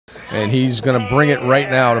And he's going to bring it right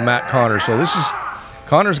now to Matt Conard. So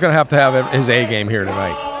Conard's going to have his A game here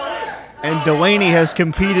tonight. And Delaney has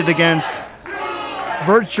competed against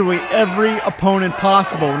virtually every opponent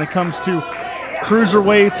possible when it comes to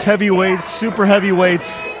cruiserweights, heavyweights, super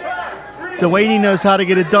heavyweights. Delaney knows how to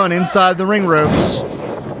get it done inside the ring ropes,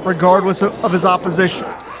 regardless of his opposition.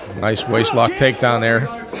 Nice waist lock takedown there.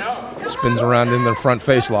 Spins around into the front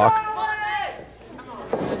face lock.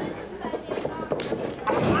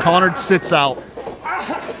 Conard sits out,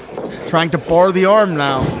 trying to bar the arm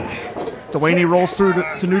now. Delaney rolls through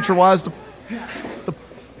to neutralize the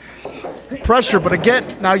pressure, but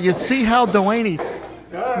again, now you see how Delaney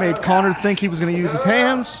made Conard think he was going to use his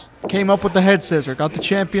hands, came up with the head scissor, got the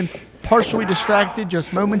champion partially distracted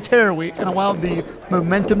just momentarily, and allowed the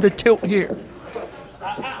momentum to tilt here.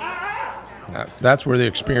 That's where the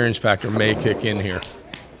experience factor may kick in here.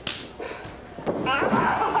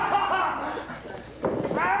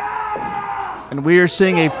 And we are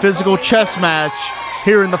seeing a physical chess match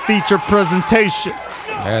here in the feature presentation.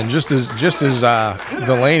 And just as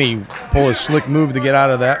Delaney pulled a slick move to get out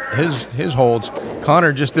of that his holds,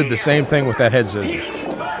 Conard just did the same thing with that head scissors.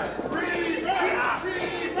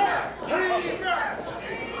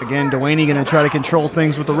 Again, Delaney going to try to control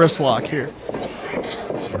things with the wrist lock here.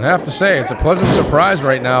 I have to say, it's a pleasant surprise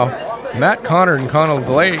right now. Matt Conard and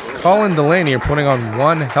Colin Delaney are putting on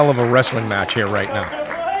one hell of a wrestling match here right now.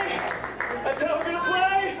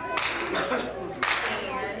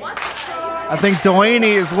 I think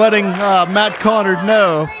Delaney is letting Matt Conard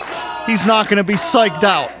know he's not going to be psyched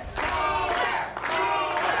out.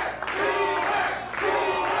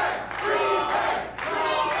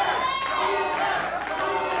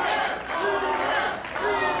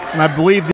 And I believe